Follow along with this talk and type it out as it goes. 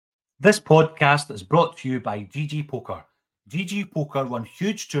This podcast is brought to you by GG Poker. GG Poker won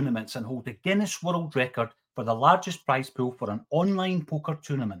huge tournaments and hold the Guinness World Record for the largest prize pool for an online poker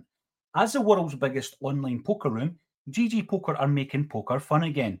tournament. As the world's biggest online poker room, GG Poker are making poker fun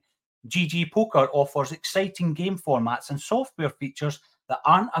again. GG Poker offers exciting game formats and software features that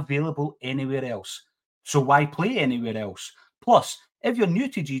aren't available anywhere else. So why play anywhere else? Plus, if you're new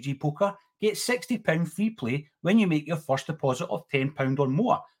to GG Poker, get £60 free play when you make your first deposit of £10 or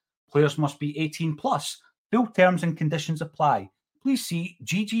more. Players must be 18 plus. Full terms and conditions apply. Please see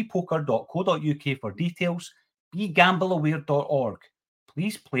ggpoker.co.uk for details. BeGambleAware.org.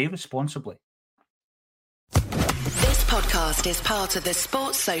 Please play responsibly. This podcast is part of the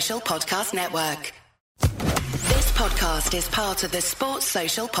Sports Social Podcast Network. This podcast is part of the Sports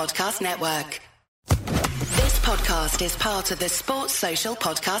Social Podcast Network. This podcast is part of the Sports Social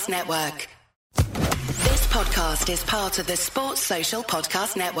Podcast Network. This podcast is part of the Sports Social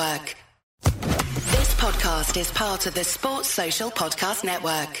Podcast Network. This podcast is part of the Sports Social Podcast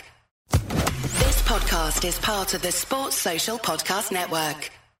Network. This podcast is part of the Sports Social Podcast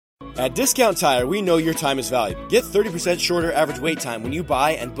Network. At Discount Tire, we know your time is valuable. Get 30% shorter average wait time when you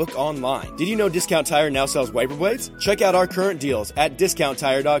buy and book online. Did you know Discount Tire now sells wiper blades? Check out our current deals at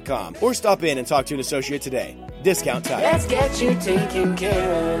discounttire.com or stop in and talk to an associate today. Discount Tire. Let's get you taken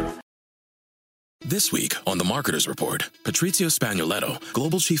care of. This week on The Marketer's Report, Patrizio Spagnoletto,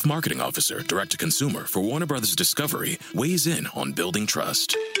 Global Chief Marketing Officer, Direct-to-Consumer for Warner Brothers Discovery, weighs in on building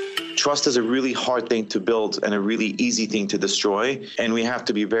trust. Trust is a really hard thing to build and a really easy thing to destroy, and we have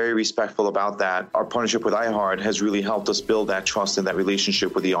to be very respectful about that. Our partnership with iHeart has really helped us build that trust and that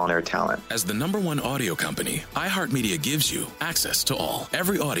relationship with the on-air talent. As the #1 audio company, iHeartMedia gives you access to all.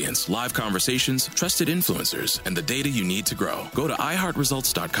 Every audience, live conversations, trusted influencers, and the data you need to grow. Go to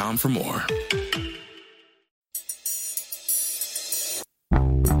iHeartResults.com for more.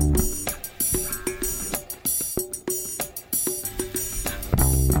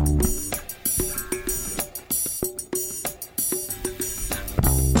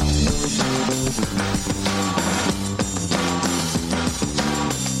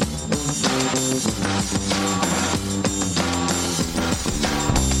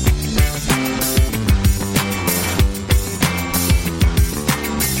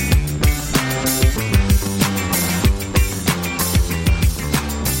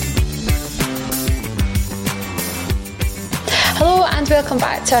 Welcome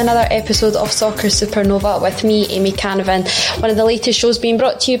back to another episode of Soccer Supernova with me, Amy Canavan. One of the latest shows being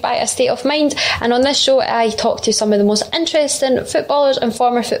brought to you by A State of Mind, and on this show I talk to some of the most interesting footballers and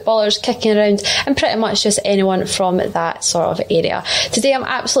former footballers kicking around, and pretty much just anyone from that sort of area. Today I'm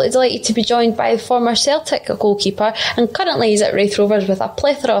absolutely delighted to be joined by the former Celtic goalkeeper and currently he's at Raith Rovers with a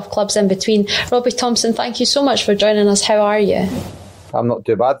plethora of clubs in between, Robbie Thompson. Thank you so much for joining us. How are you? I'm not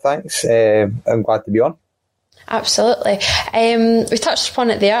too bad, thanks. I'm glad to be on. Absolutely. We touched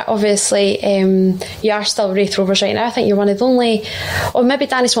upon it there. Obviously, you are still Raith Rovers right now. I think you're one of the only, or maybe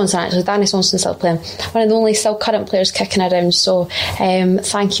Danny Swanson actually. Danny Swanson's still playing. One of the only still current players kicking around. So,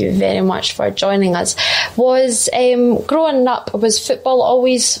 thank you very much for joining us. Was growing up, was football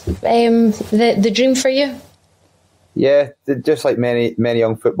always the dream for you? Yeah, just like many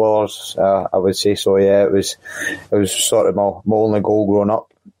young footballers, I would say so. Yeah, it was sort of my only goal growing up.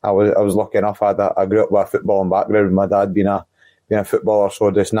 I was lucky enough. I grew up with a footballing background. My dad being a footballer,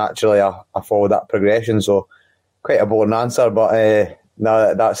 so just naturally I followed that progression. So quite a boring answer, but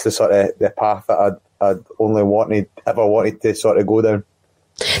no, that's the sort of the path that I'd only ever wanted to sort of go down.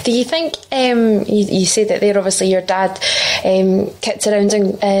 Do you think you say that there? Obviously, your dad kicked around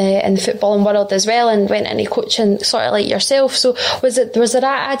in the footballing world as well, and went into coaching, sort of like yourself. So was there that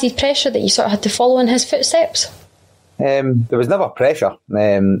added pressure that you sort of had to follow in his footsteps? There was never pressure.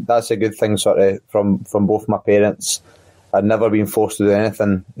 That's a good thing, sort of from both my parents. I'd never been forced to do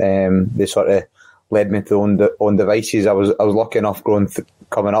anything. They sort of led me to own devices. I was lucky enough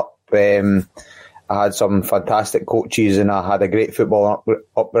coming up. I had some fantastic coaches and I had a great football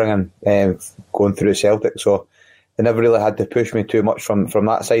upbringing going through Celtic. So they never really had to push me too much from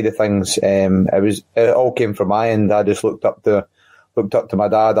that side of things. It all came from my end. I just looked up to my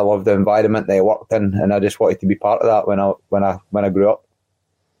dad. I loved the environment that he worked in, and I just wanted to be part of that when I grew up.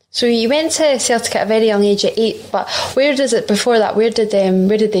 So you went to Celtic at a very young age, at 8. But where did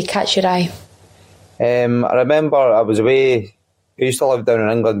they catch your eye? I remember I was away. I used to live down in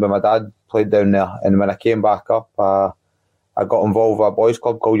England, but my dad played down there. And when I came back up, I got involved with a boys'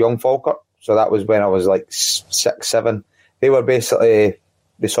 club called Young Falkirk. So that was when I was like 6, 7. They were basically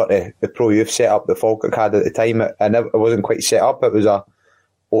the pro youth setup that Falkirk had at the time. It wasn't quite set up. It was a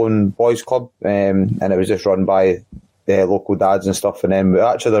own boys' club, and it was just run by local dads and stuff, and then we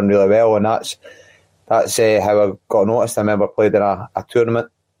actually done really well, and that's how I got noticed. I remember played in a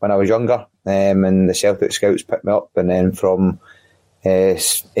tournament when I was younger, and the Celtic scouts picked me up, and then from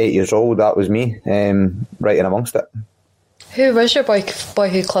 8 years old, that was me, right in amongst it. Who was your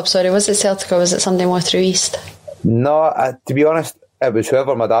boyhood club? Sorry, was it Celtic or was it something more through East? No, to be honest, it was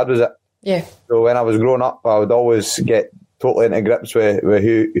whoever my dad was at. Yeah. So when I was growing up, I would always get totally into grips with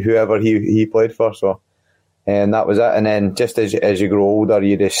whoever he played for. So, and that was it. And then just as you grow older,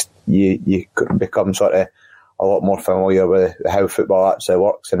 you become sort of a lot more familiar with how football actually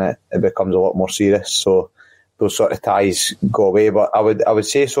works, and it becomes a lot more serious. So those sort of ties go away. But I would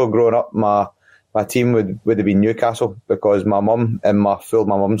say so. Growing up, my team would have been Newcastle, because my mum and my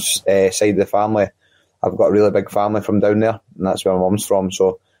mum's side of the family, I've got a really big family from down there, and that's where my mum's from.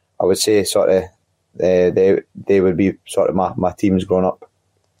 So I would say sort of they would be sort of my teams growing up.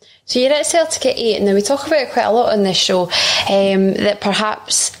 So you're at Celtic at 8, and then we talk about it quite a lot on this show, that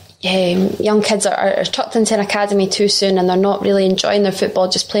perhaps young kids are tucked into an academy too soon, and they're not really enjoying their football,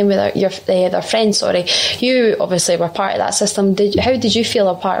 just playing with their friends. Sorry, you obviously were part of that system. How did you feel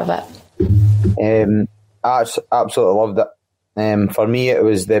a part of it? I absolutely loved it. For me, it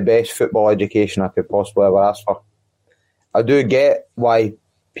was the best football education I could possibly ever ask for. I do get why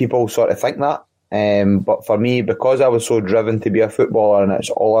people sort of think that, but for me, because I was so driven to be a footballer, and it's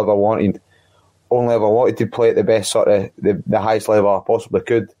all I ever wanted, only ever wanted to play at the best sort of the highest level I possibly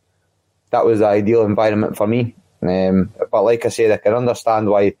could, that was the ideal environment for me. But like I said, I can understand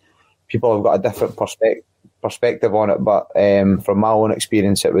why people have got a different perspective on it, but from my own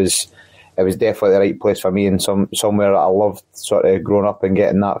experience, it was definitely the right place for me, and somewhere that I loved sort of growing up and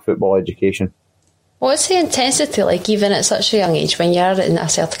getting that football education. What's the intensity like, even at such a young age, when you're in a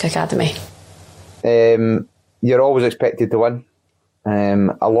Celtic academy? You're always expected to win.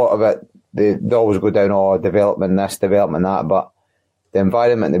 A lot of it, they always go down, development this, development that, but the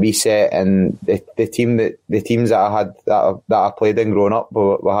environment that we set and the teams that I had that I played in growing up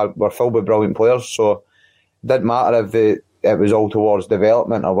were filled with brilliant players. So it didn't matter if it was all towards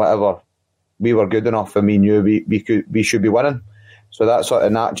development or whatever. We were good enough, and we knew we should be winning. So that sort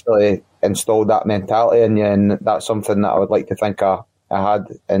of naturally installed that mentality in you, and that's something that I would like to think I had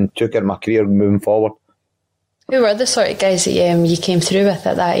and took in my career moving forward. Who were the sort of guys that you came through with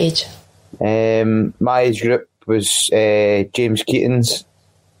at that age? My age group was James Keatons,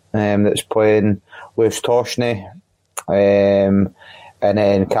 that's playing Lewis Toshney, and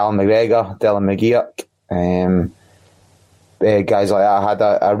then Callum McGregor, Dylan McGeoch, guys like that. I had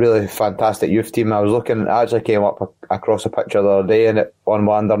a really fantastic youth team. I actually came up across a picture the other day, and it on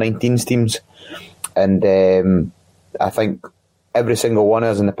my under-19s teams, and I think every single one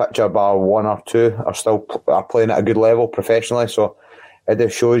is in the picture, bar one or two, are playing at a good level professionally. So it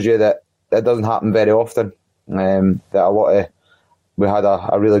just shows you that it doesn't happen very often. That we had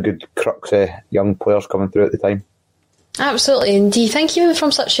a really good crux of young players coming through at the time. Absolutely. And do you think even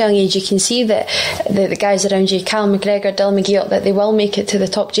from such a young age you can see that the guys around you, Callum McGregor, Dylan McGeoch, that they will make it to the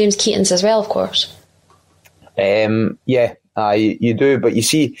top? James Keatons as well, of course. You do, but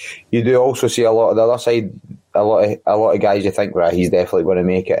you do also see a lot of the other side. A lot of guys you think, right, he's definitely going to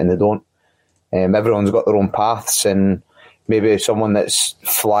make it, and they don't. Everyone's got their own paths, and maybe someone that's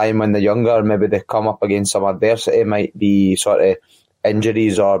flying when they're younger, maybe they come up against some adversity, it might be sort of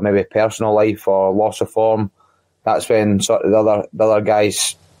injuries or maybe personal life or loss of form. That's when sort of the other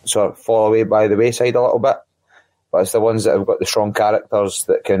guys sort of fall away by the wayside a little bit. But it's the ones that have got the strong characters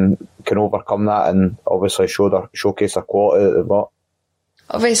that can overcome that and obviously showcase their quality that they've got.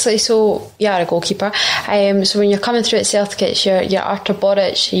 Obviously, so you are a goalkeeper. So when you're coming through at Celtic, it's your Artur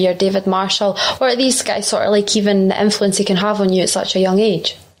Boric, your David Marshall. What are these guys sort of like, even the influence they can have on you at such a young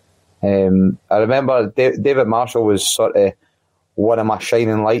age? I remember David Marshall was sort of one of my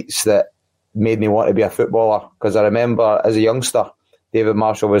shining lights that made me want to be a footballer, because I remember as a youngster, David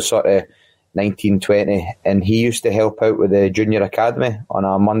Marshall was sort of 19, 20, and he used to help out with the junior academy on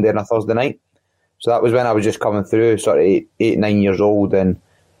a Monday and a Thursday night. So that was when I was just coming through, sort of 8, 9 years old, and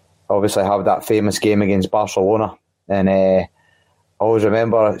obviously have that famous game against Barcelona. And I always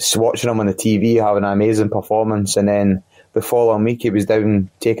remember watching him on the TV, having an amazing performance, and then the following week he was down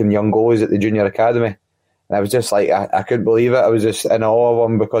taking young goalies at the junior academy. And I was just like, I couldn't believe it. I was just in awe of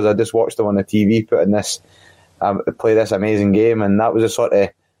him because I just watched him on the TV play this amazing game, and that was the sort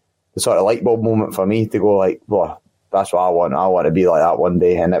of light bulb moment for me to go like, well, that's what I want. I want to be like that one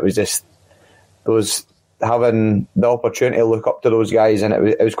day. And it was just having the opportunity to look up to those guys, and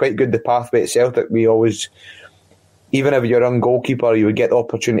it was quite good. The pathway at Celtic, we always, even if you're a young goalkeeper, you would get the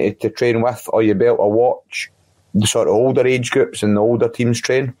opportunity to train with, or you'd be able to watch the sort of older age groups and the older teams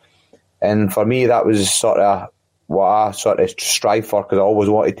train. And for me, that was sort of what I sort of strive for, because I always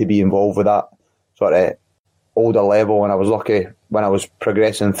wanted to be involved with that sort of older level, and I was lucky when I was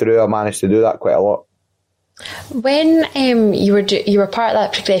progressing through. I managed to do that quite a lot. When you were part of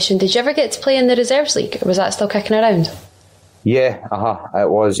that progression, did you ever get to play in the Reserves League, or was that still kicking around? Yeah, it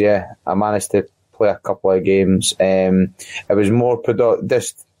was, yeah. I managed to play a couple of games. It was more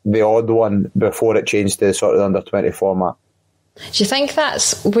just the odd one before it changed to sort of the under-20 format. Do you think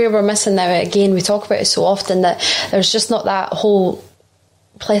that's where we're missing now? Again, we talk about it so often that there's just not that whole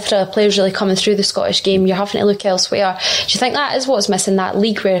plethora of players really coming through the Scottish game. You're having to look elsewhere. Do you think that is what's missing, that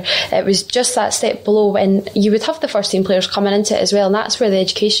league where it was just that step below, and you would have the first team players coming into it as well, and that's where the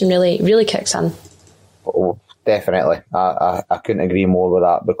education really kicks in? Oh, definitely. I couldn't agree more with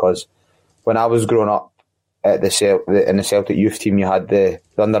that, because when I was growing up at in the Celtic youth team, you had the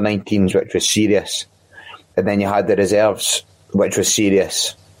under-19s, which was serious, and then you had the reserves, which was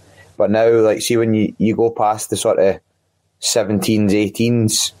serious. But now, like, see, when you go past the sort of 17s,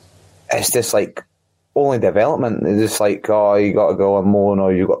 18s, it's just like only development. It's just like, oh, you got to go on loan,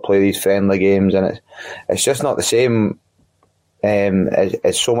 or you got to play these friendly games, and it's just not the same.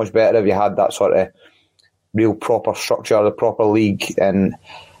 It's so much better if you had that sort of real proper structure, the proper league, and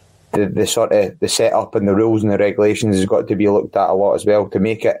the sort of the setup and the rules and the regulations has got to be looked at a lot as well to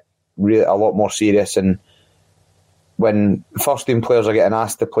make it really a lot more serious. And when first team players are getting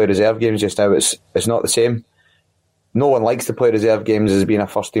asked to play reserve games just now, it's not the same. No one likes to play reserve games as being a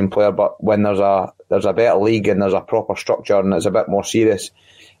first team player, but when there's a better league and there's a proper structure and it's a bit more serious,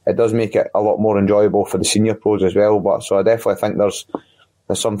 it does make it a lot more enjoyable for the senior pros as well. But so I definitely think there's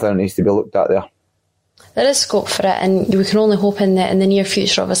something that needs to be looked at there. There is scope for it, and we can only hope in the near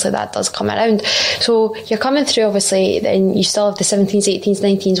future, obviously, that does come around. So you're coming through, obviously, and you still have the 17s, 18s,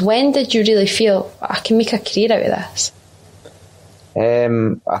 19s. When did you really feel, I can make a career out of this?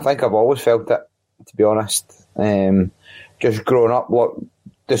 I think I've always felt it, to be honest. Just growing up,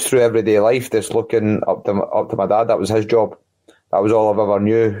 just through everyday life, just looking up to my dad. That was his job. That was all I've ever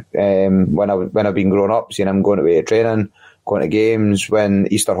knew. When I've been growing up, seeing him going away to training, going to games, when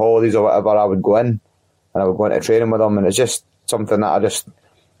Easter holidays or whatever, I would go in and I would go into training with him, and it's just something that I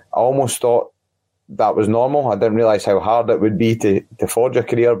almost thought that was normal. I didn't realise how hard it would be to forge a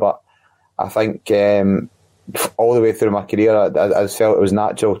career, but I think all the way through my career, I felt it was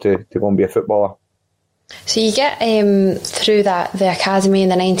natural to go and be a footballer. So you get through the academy in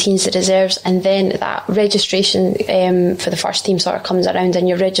the 19s, the reserves, and then that registration for the first team sort of comes around, and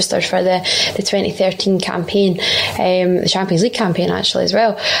you're registered for the 2013 campaign, the Champions League campaign actually as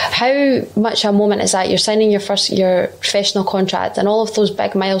well. How much a moment is that? You're signing your professional contract, and all of those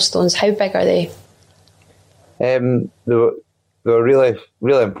big milestones, how big are they? They were really,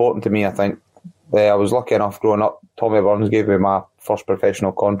 really important to me, I think. I was lucky enough growing up. Tommy Burns gave me my first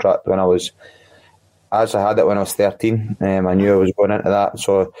professional contract when I actually had it when I was 13. I knew I was going into that,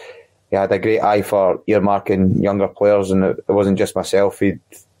 so he had a great eye for earmarking younger players, and it wasn't just myself. He'd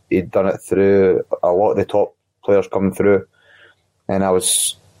done it through a lot of the top players coming through, and I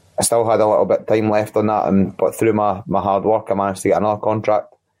still had a little bit of time left on that, but through my hard work I managed to get another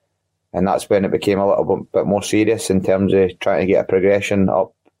contract, and that's when it became a little bit more serious in terms of trying to get a progression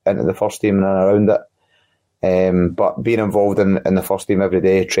up into the first team and around it. But being involved in the first team every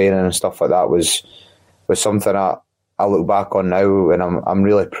day, training and stuff like that was something I look back on now, and I'm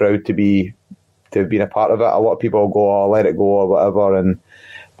really proud to have been a part of it. A lot of people go, "Oh, let it go" or whatever,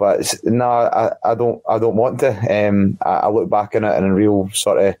 but I don't want to. I look back on it in a real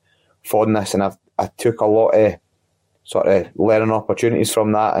sort of fondness, and I took a lot of sort of learning opportunities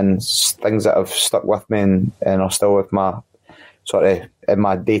from that, and things that have stuck with me and are still with my sort of in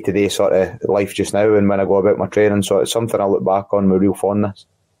my day-to-day sort of life just now, and when I go about my training. So it's something I look back on with real fondness.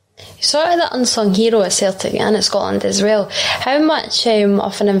 You're sort of the unsung hero at Celtic and at Scotland as well. How much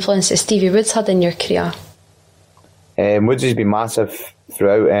of an influence has Stevie Woods had in your career? Woods has been massive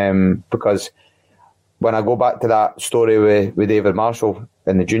throughout, because when I go back to that story with David Marshall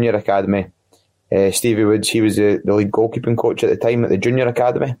in the junior academy, Stevie Woods, he was the lead goalkeeping coach at the time at the junior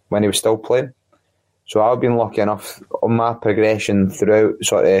academy when he was still playing. So I've been lucky enough on my progression throughout,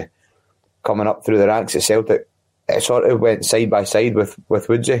 sort of coming up through the ranks at Celtic. It sort of went side by side with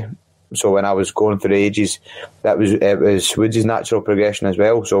Woodsy. So when I was going through the ages, it was Woodsy's natural progression as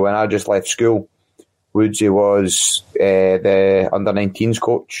well. So when I just left school, Woodsy was the under-19s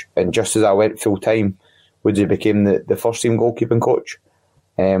coach, and just as I went full time, Woodsy became the first team goalkeeping coach.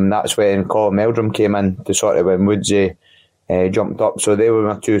 That's when Colin Meldrum came in to sort of when Woodsy jumped up. So they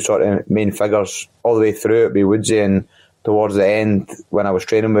were my two sort of main figures all the way through. It'd be Woodsy, and towards the end, when I was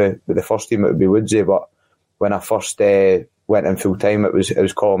training with the first team, it would be Woodsy. But when I first went in full time, it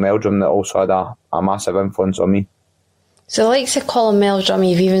was Colin Meldrum that also had a massive influence on me. So the likes of Colin Meldrum,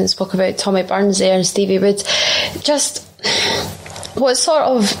 you've even spoke about Tommy Burns there and Stevie Wood. Just what sort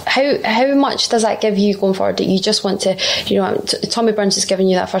of, how much does that give you going forward, that you just want to, Tommy Burns has given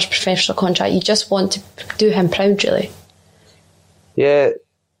you that first professional contract, you just want to do him proud, really? Yeah,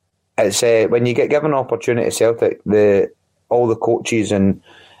 it's when you get given an opportunity at Celtic, all the coaches and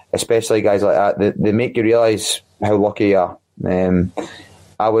especially guys like that, they make you realise how lucky you are.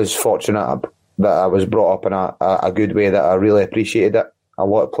 I was fortunate that I was brought up in a good way, that I really appreciated it. A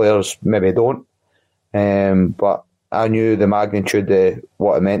lot of players maybe don't, but I knew the magnitude of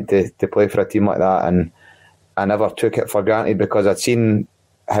what it meant to play for a team like that, and I never took it for granted because I'd seen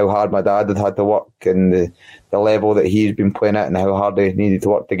how hard my dad had to work and the level that he's been playing at and how hard he needed to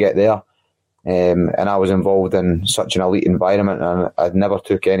work to get there. And I was involved in such an elite environment, and I never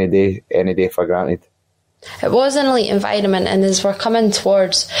took any day for granted. It was an elite environment, and as we're coming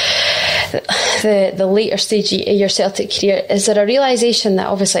towards the later stage of your Celtic career, is there a realisation that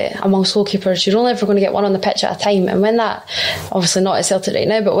obviously amongst goalkeepers you're only ever going to get one on the pitch at a time, and when that, obviously not at Celtic right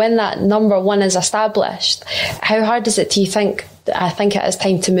now, but when that number one is established, how hard is it, do you think? I think it is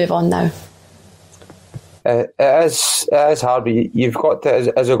time to move on now. It is hard, but you've got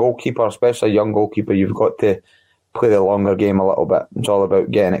to, as a goalkeeper, especially a young goalkeeper, you've got to play the longer game a little bit. It's all about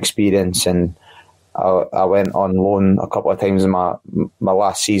getting experience, and I went on loan a couple of times in my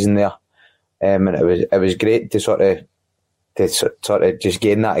last season there, and it was great to sort of just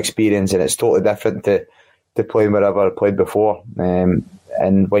gain that experience, and it's totally different to playing wherever I played before.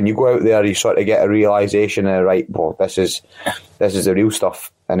 And when you go out there, you sort of get a realisation of, right, well, this is the real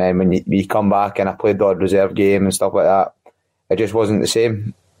stuff. And then when you come back, and I played the odd reserve game and stuff like that, it just wasn't the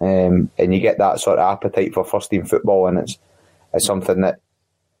same. And you get that sort of appetite for first team football, and it's something that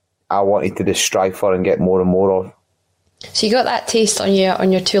I wanted to just strive for and get more and more of. So you got that taste on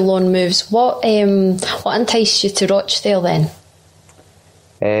your two loan moves. What enticed you to Rochdale then?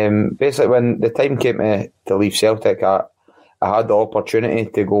 Basically, when the time came to leave Celtic, I had the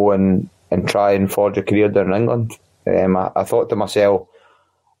opportunity to go and try and forge a career down in England. I thought to myself,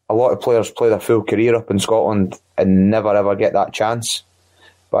 a lot of players play their full career up in Scotland and never ever get that chance.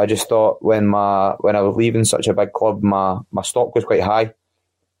 But I just thought when I was leaving such a big club, my stock was quite high.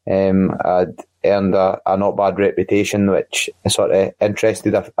 I'd earned a not bad reputation, which sort of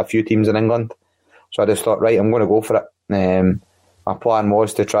interested a few teams in England. So I just thought, right, I'm going to go for it. My plan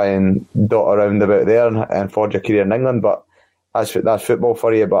was to try and dot around about there and forge a career in England, but that's football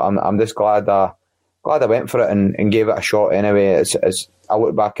for you. But I'm just glad I went for it and gave it a shot anyway. As I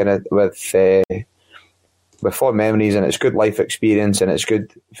look back in it with fond memories, and it's good life experience, and it's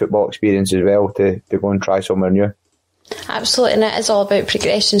good football experience as well to go and try somewhere new. Absolutely, and it is all about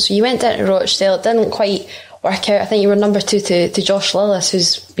progression. So you went down to Rochdale, it didn't quite work out. I think you were number 2 to Josh Lillis,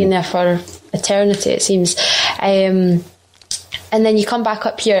 who's been there for eternity, it seems. And then you come back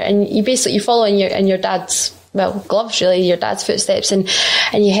up here, and you follow in your dad's gloves, really, your dad's footsteps, and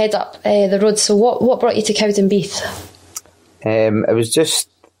you head up the road. So what brought you to Cowdenbeath? It was just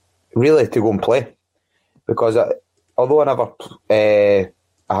really to go and play, because although I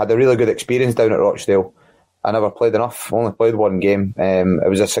had a really good experience down at Rochdale, I never played enough. Only played one game. It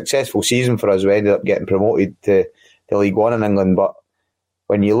was a successful season for us. We ended up getting promoted to League One in England. But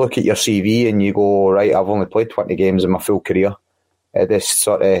when you look at your CV and you go, right, I've only played 20 games in my full career, it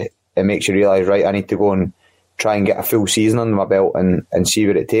makes you realise, right, I need to go and try and get a full season under my belt and see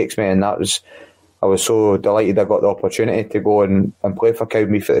where it takes me. And I was so delighted I got the opportunity to go and play for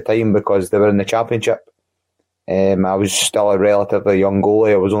Cowdenbeath at the time, because they were in the Championship. I was still a relatively young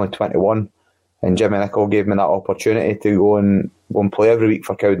goalie. I was only 21. And Jimmy Nicholl gave me that opportunity to go and play every week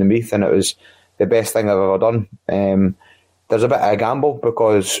for Cowdenbeath, and it was the best thing I've ever done. There's a bit of a gamble,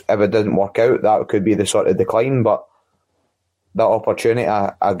 because if it didn't work out, that could be the sort of decline. But that opportunity,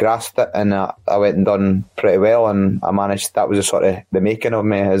 I grasped it, and I went and done pretty well, and I managed. That was the making of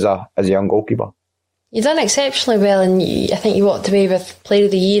me as a young goalkeeper. You've done exceptionally well, and I think you walked away with Player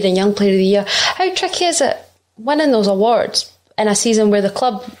of the Year and Young Player of the Year. How tricky is it winning those awards in a season where the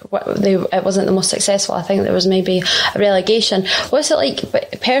club, it wasn't the most successful? I think there was maybe a relegation. What's it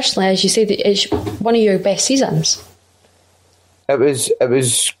like personally, as you say, it's one of your best seasons? It was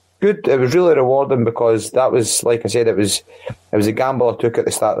good. It was really rewarding, because that was, like I said, it was a gamble I took at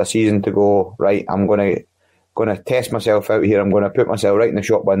the start of the season to go, right, I'm going to test myself out here. I'm going to put myself right in the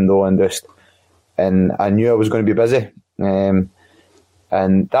shop window and I knew I was going to be busy.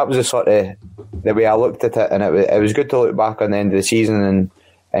 And that was the way I looked at it, and it was good to look back on the end of the season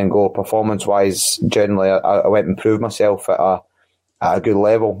and go, performance-wise, generally, I went and proved myself at a good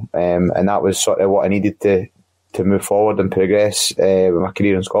level, and that was sort of what I needed to move forward and progress with my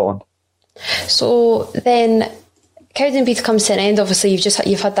career in Scotland. So then, Cowdenbeath comes to an end. Obviously,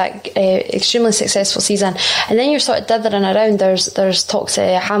 you've had that extremely successful season, and then you're sort of dithering around. There's talks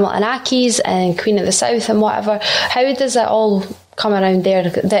of Hamilton Accies and Queen of the South and whatever. How does it all come around there?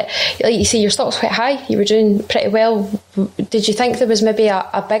 That, like you say, your stock's quite high. You were doing pretty well. Did you think there was maybe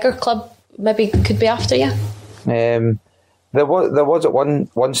a bigger club maybe could be after you? There was at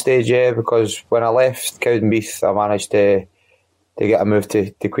one stage, yeah, because when I left Cowdenbeath, I managed to get a move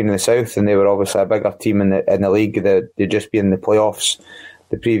to Queen of the South, and they were obviously a bigger team in the league. They'd just been in the playoffs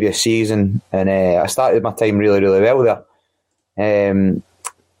the previous season, and I started my time really, really well there. And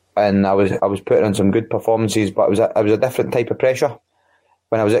I was putting in some good performances, but it was a different type of pressure.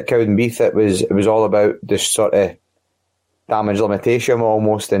 When I was at Cowdenbeath, it was all about this sort of damage limitation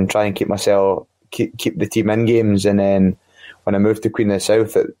almost, and try and keep the team in games. And then when I moved to Queen of the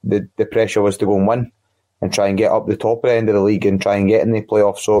South, the pressure was to go and win and try and get up the top end of the league and try and get in the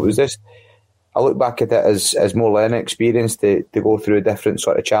playoffs. So it was just, I look back at it as more learning experience to go through different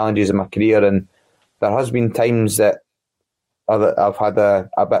sort of challenges in my career. And there has been times that I've had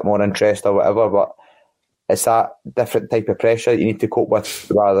a bit more interest or whatever, but it's that different type of pressure that you need to cope with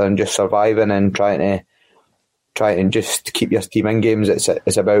rather than just surviving and trying to just keep your team in games.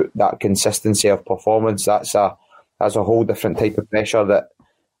 It's about that consistency of performance. That's a whole different type of pressure that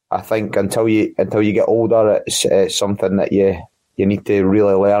I think until you get older, it's something that you need to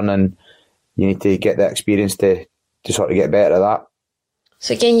really learn, and you need to get the experience to sort of get better at that.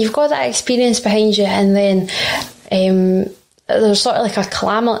 So again, you've got that experience behind you, and then there's sort of like a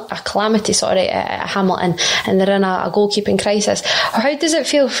calamity sort of at Hamilton, and they're in a goalkeeping crisis. How does it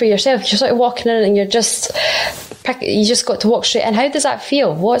feel for yourself? You're sort of walking in and you just got to walk straight in. How does that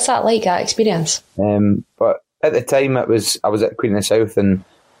feel? What's that like, that experience? But at the time, I was at Queen of the South, and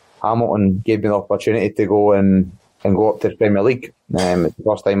Hamilton gave me the opportunity to go and go up to the Premier League. It's the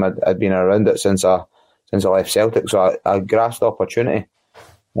first time I'd been around it since I left Celtic, so I grasped the opportunity.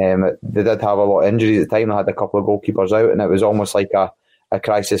 They did have a lot of injuries at the time. I had a couple of goalkeepers out, and it was almost like a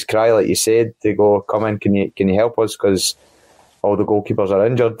crisis cry, like you said, to go, come in, can you help us, because all the goalkeepers are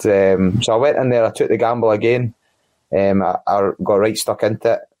injured. So I went in there, I took the gamble again. I got right stuck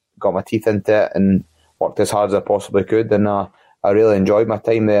into it, got my teeth into it, and worked as hard as I possibly could, and I really enjoyed my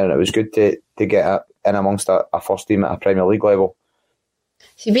time there, and it was good to get in amongst a first team at a Premier League level.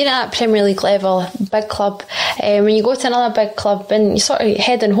 So you've been at Premier League level, big club. When you go to another big club, and you sort of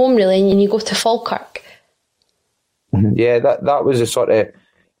heading home really, and you go to Falkirk. Yeah, that was a sort of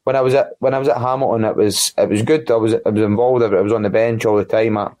when I was at Hamilton, it was good. I was involved. I was on the bench all the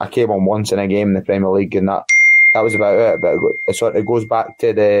time. I came on once in a game in the Premier League, and that was about it. But it sort of goes back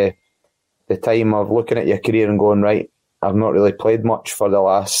to the time of looking at your career and going, right, I've not really played much for the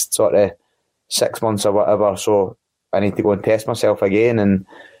last sort of 6 months or whatever, so I need to go and test myself again. And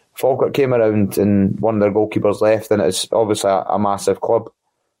Falkirk came around, and one of their goalkeepers left, and it's obviously a massive club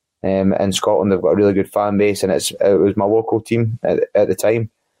in Scotland. They've got a really good fan base, and it was my local team at the time.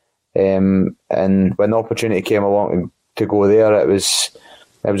 And when the opportunity came along to go there, it was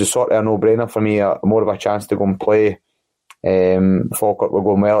a sort of a no-brainer for me, more of a chance to go and play. Falkirk were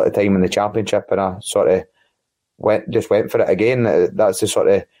going well at the time in the Championship, and I sort of went for it again. That's the sort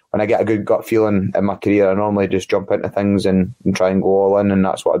of, when I get a good gut feeling in my career, I normally just jump into things and try and go all in, and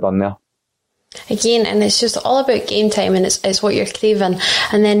that's what I've done there. Again, and it's just all about game time, and it's what you're craving.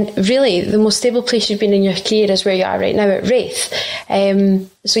 And then really the most stable place you've been in your career is where you are right now at Raith.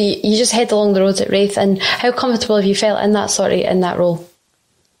 So you just head along the roads at Raith, and how comfortable have you felt in that role?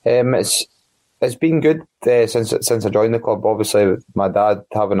 It's been good since I joined the club. Obviously, with my dad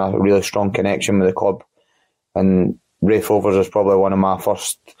having a really strong connection with the club, and Raith Rovers is probably one of my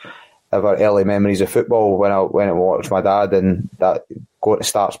first ever early memories of football when I watched my dad, and that going to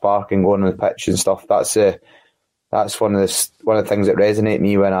Starts Park and going on the pitch and stuff. That's one of the things that resonate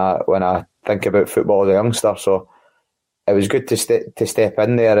me when I think about football as a youngster. So it was good to step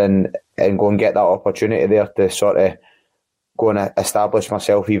in there and go and get that opportunity there to sort of go and establish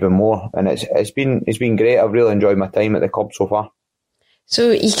myself even more. And it's been great. I've really enjoyed my time at the club so far.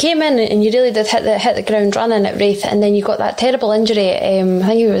 So you came in and you really did hit the ground running at Raith, and then you got that terrible injury. I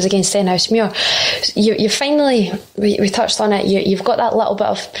think it was against Stenhousemuir. You finally, we touched on it, you've got that little bit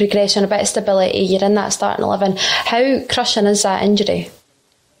of progression, a bit of stability, you're in that starting 11. How crushing is that injury?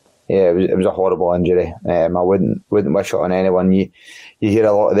 Yeah, it was a horrible injury. I wouldn't wish it on anyone. You hear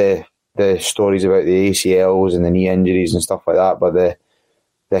a lot of the stories about the ACLs and the knee injuries and stuff like that, but the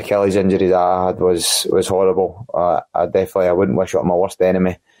Achilles injury that I had was horrible. I wouldn't wish it on my worst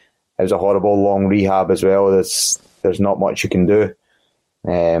enemy. It was a horrible long rehab as well. There's not much you can do.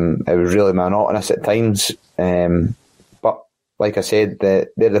 It was really monotonous at times. But like I said, they're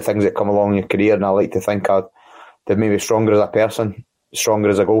the things that come along in your career, and I like to think I've they've made me stronger as a person, stronger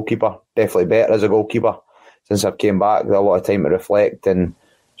as a goalkeeper, definitely better as a goalkeeper. Since I've came back, there's a lot of time to reflect and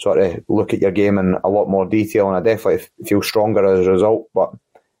sort of look at your game in a lot more detail, and I definitely feel stronger as a result. But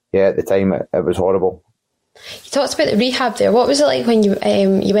yeah, at the time it was horrible. You talked about the rehab there. What was it like when you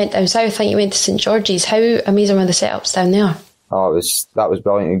went down south? I think you went to St George's. How amazing were the setups down there? Oh, that was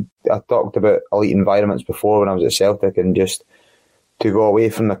brilliant. I talked about elite environments before when I was at Celtic, and just to go away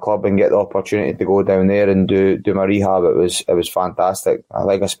from the club and get the opportunity to go down there and do my rehab, it was fantastic. I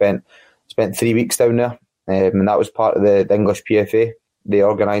think I spent 3 weeks down there, and that was part of the English PFA. They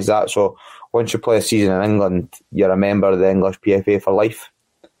organised that, so once you play a season in England, you're a member of the English PFA for life.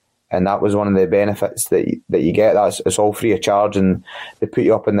 And that was one of the benefits that you get. It's all free of charge, and they put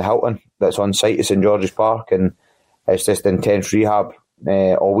you up in the Hilton that's on site at St George's Park, and it's just intense rehab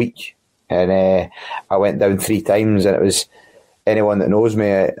all week. And I went down 3 times, and it was, anyone that knows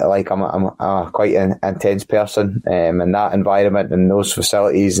me, like I'm quite an intense person, and that environment and those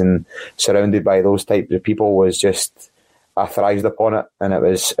facilities and surrounded by those types of people was just, I thrived upon it, and it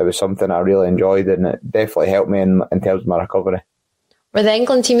was something I really enjoyed, and it definitely helped me in terms of my recovery. Were the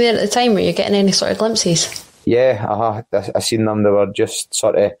England team there at the time? Were you getting any sort of glimpses? Yeah, I seen them. They were just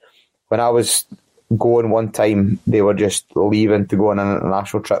sort of, when I was going one time, they were just leaving to go on an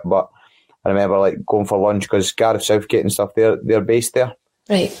international trip. But I remember like going for lunch, because Gareth Southgate and stuff, they're based there.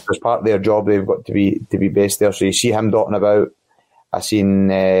 Right. As part of their job, they've got to be based there. So you see him dotting about. I seen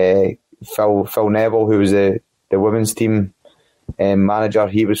Phil Neville, who was the women's team manager.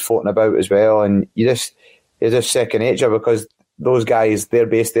 He was floating about as well, and it's just second nature, because those guys, they're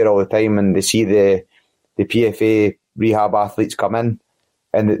based there all the time, and they see the PFA rehab athletes come in,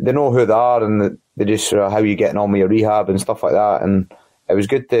 and they know who they are, and they just sort of, how you getting on with your rehab and stuff like that. And it was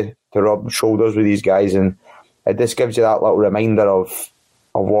good to rub shoulders with these guys, and it just gives you that little reminder of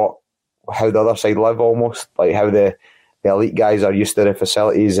how the other side live, almost like how the elite guys are used to the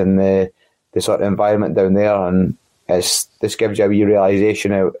facilities and the sort of environment down there, and this gives you a wee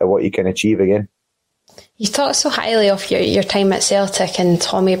realisation of what you can achieve again. You talk so highly of your time at Celtic and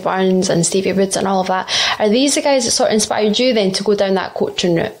Tommy Burns and Stevie Woods and all of that. Are these the guys that sort of inspired you then to go down that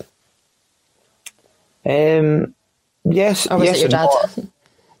coaching route? Yes. Or was it your dad?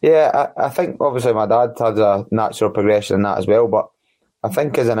 Yeah, I think obviously my dad had a natural progression in that as well, but I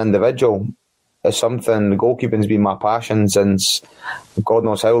think as an individual, it's something, goalkeeping's been my passion since God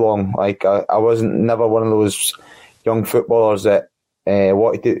knows how long. Like I wasn't never one of those young footballers that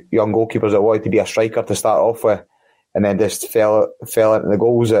young goalkeepers that wanted to be a striker to start off with, and then just fell into the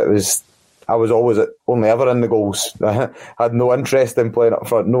goals. I was always only ever in the goals. I had no interest in playing up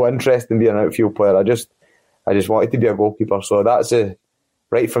front, no interest in being an outfield player. I just wanted to be a goalkeeper. So that's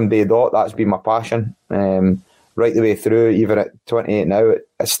right from day dot. That's been my passion. Right the way through, even at 28 now,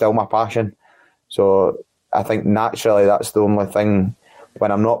 it's still my passion. So I think naturally that's the only thing,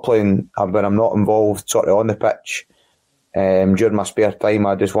 when I'm not playing, when I'm not involved sort of on the pitch, during my spare time,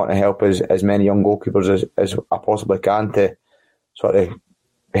 I just want to help as many young goalkeepers as I possibly can to sort of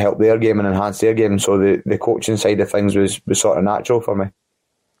help their game and enhance their game. So the coaching side of things was sort of natural for me.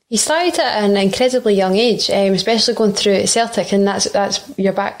 You started at an incredibly young age, especially going through Celtic, and that's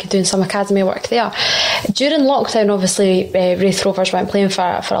you're back doing some academy work there. During lockdown, obviously, Wraith Rovers weren't playing for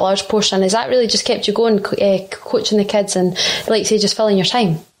a large portion. Has that really just kept you going, coaching the kids and, like say, just filling your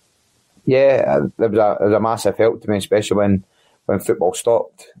time? Yeah, it was a massive help to me, especially when football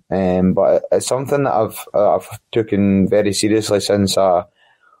stopped. But it's something that I've taken very seriously since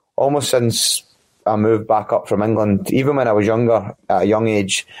I moved back up from England. Even when I was younger, at a young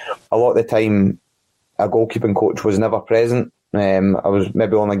age, a lot of the time a goalkeeping coach was never present. I was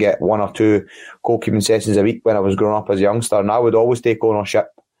maybe only get 1 or 2 goalkeeping sessions a week when I was growing up as a youngster, and I would always take ownership,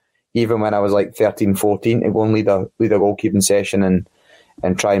 even when I was like 13, 14, to go and lead a goalkeeping session and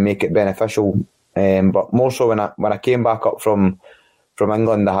try and make it beneficial. But more so when I came back up from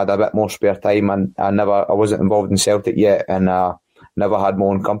England, I had a bit more spare time, and I wasn't involved in Celtic yet, and I never had my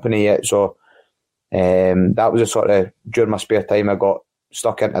own company yet. So that was a sort of, during my spare time, I got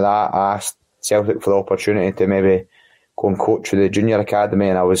stuck into that. I asked Celtic for the opportunity to maybe go and coach with the junior academy,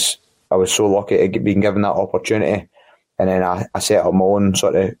 and I was so lucky to be given that opportunity. And then I set up my own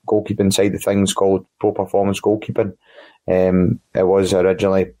sort of goalkeeping side of things called Pro Performance Goalkeeping. It was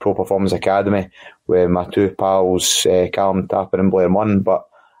originally Pro Performance Academy with my 2 pals, Callum Tapper and Blair Munn, but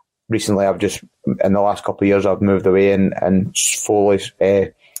recently in the last couple of years, I've moved away and solely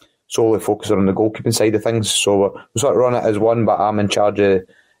focusing on the goalkeeping side of things. So we sort of run it as one, but I'm in charge of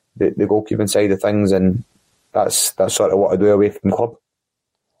the goalkeeping side of things, and that's sort of what I do away from club.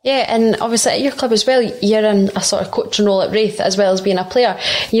 Yeah, and obviously at your club as well, you're in a sort of coaching role at Wraith as well as being a player.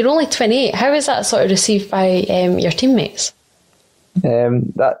 You're only 28. How is that sort of received by your teammates?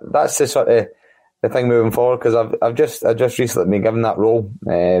 That's the sort of the thing moving forward, because I've just recently been given that role,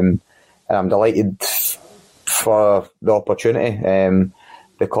 and I'm delighted for the opportunity.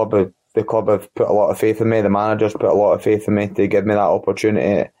 The club have put a lot of faith in me. The managers put a lot of faith in me to give me that opportunity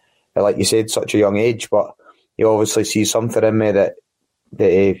at, like you said, such a young age. But you obviously see something in me that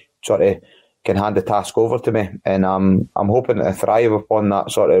he sort of can hand the task over to me, and I'm hoping to thrive upon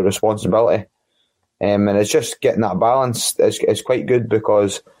that sort of responsibility. And it's just getting that balance is quite good,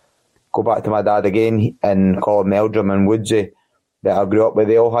 because go back to my dad again and Colin Meldrum and Woodsy that I grew up with,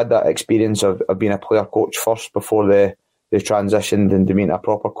 they all had that experience of being a player coach first before they transitioned into being a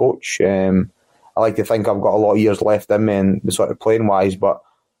proper coach. I like to think I've got a lot of years left in me and the sort of playing wise, but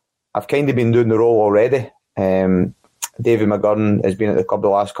I've kind of been doing the role already. Davy McGurn has been at the club the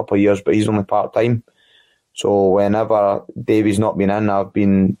last couple of years, but he's only part-time. So whenever Davy's not been in, I've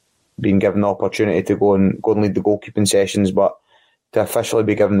been given the opportunity to go and lead the goalkeeping sessions. But to officially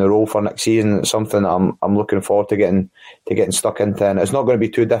be given the role for next season, it's something that I'm looking forward to getting stuck into. And it's not going to be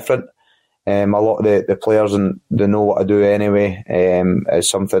too different. A lot of the players, and they know what I do anyway. It's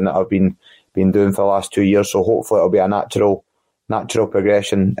something that I've been doing for the last 2 years. So hopefully it'll be a natural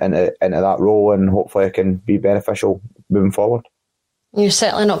progression into that role, and hopefully it can be beneficial moving forward. You're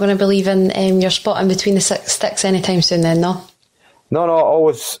certainly not going to be leaving your spot in between the sticks anytime soon then, no? No,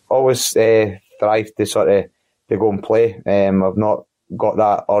 always thrive to sort of to go and play. I've not got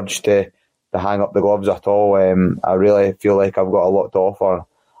that urge to hang up the gloves at all. I really feel like I've got a lot to offer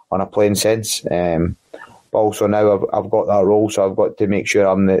on a playing sense. But also now I've got that role, so I've got to make sure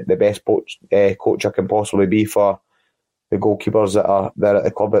I'm the best coach I can possibly be for the goalkeepers that are there at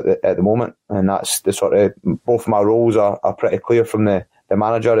the club at the moment. And that's the sort of, both of my roles are pretty clear from the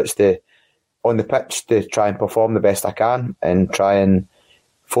manager. It's on the pitch to try and perform the best I can and try and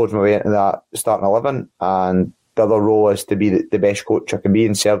forge my way into that starting 11. And the other role is to be the best coach I can be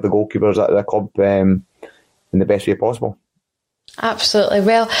and serve the goalkeepers at the club in the best way possible. Absolutely.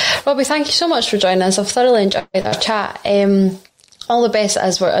 Well, Robbie, thank you so much for joining us. I've thoroughly enjoyed our chat. All the best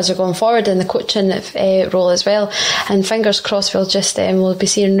as we're going forward in the coaching role as well. And fingers crossed we'll be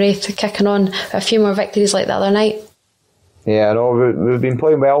seeing Wraith kicking on with a few more victories like the other night. Yeah, I know. We've been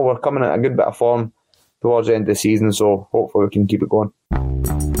playing well. We're coming at a good bit of form towards the end of the season, so hopefully we can keep it going.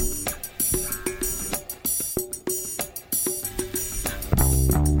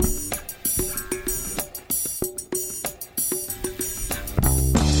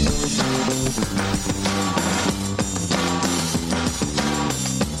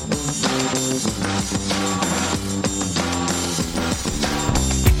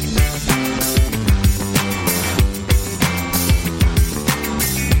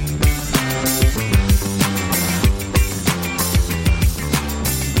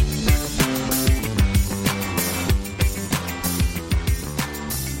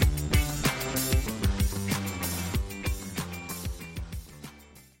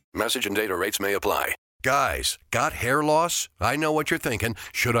 Message and data rates may apply. Guys, got hair loss? I know what you're thinking.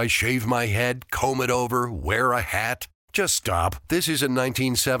 Should I shave my head, comb it over, wear a hat? Just stop. This isn't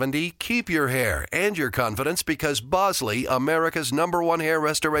 1970. Keep your hair and your confidence, because Bosley, America's #1 hair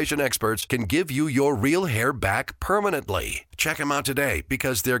restoration experts, can give you your real hair back permanently. Check them out today,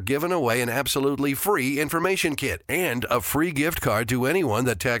 because they're giving away an absolutely free information kit and a free gift card to anyone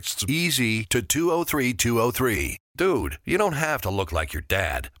that texts EASY to 203-203. Dude, you don't have to look like your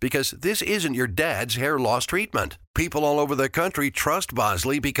dad, because this isn't your dad's hair loss treatment. People all over the country trust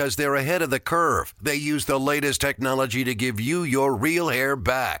Bosley because they're ahead of the curve. They use the latest technology to give you your real hair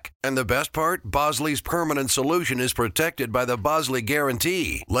back. And the best part? Bosley's permanent solution is protected by the Bosley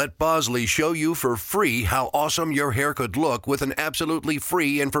Guarantee. Let Bosley show you for free how awesome your hair could look with an absolutely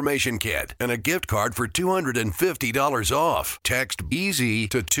free information kit and a gift card for $250 off. Text EASY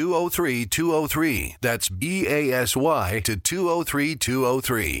to 203-203. That's BASY to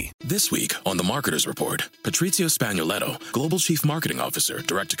 203-203. This week on The Marketer's Report, Patrizio Spagnoletto, Global Chief Marketing Officer,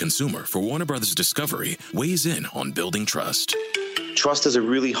 Direct-to-Consumer for Warner Brothers Discovery, weighs in on building trust. Trust is a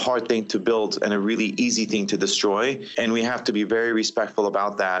really hard thing to build and a really easy thing to destroy, and we have to be very respectful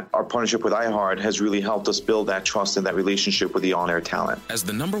about that. Our partnership with iHeart has really helped us build that trust and that relationship with the on-air talent. As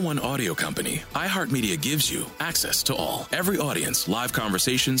the #1 audio company, iHeartMedia gives you access to all, every audience, live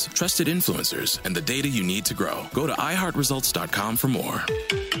conversations, trusted influencers, and the data you need to grow. Go to iHeartResults.com for more.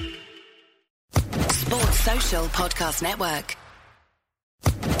 Sports Social Podcast Network.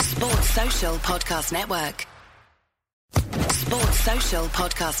 Sports Social Podcast Network. Sports Social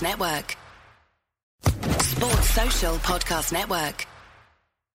Podcast Network. Sports Social Podcast Network.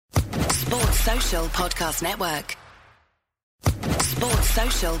 Sports Social Podcast Network. Sports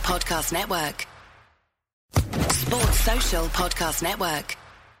Social Podcast Network. Sports Social Podcast Network.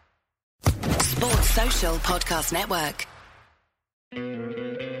 Sports Social Podcast Network.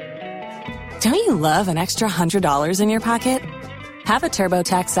 Don't you love an extra $100 in your pocket? Have a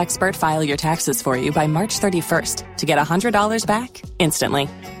TurboTax expert file your taxes for you by March 31st to get $100 back instantly.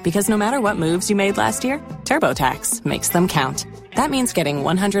 Because no matter what moves you made last year, TurboTax makes them count. That means getting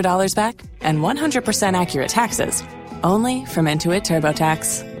 $100 back and 100% accurate taxes, only from Intuit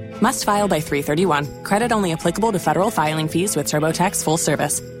TurboTax. Must file by 3/31. Credit only applicable to federal filing fees with TurboTax full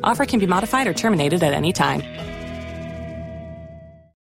service. Offer can be modified or terminated at any time.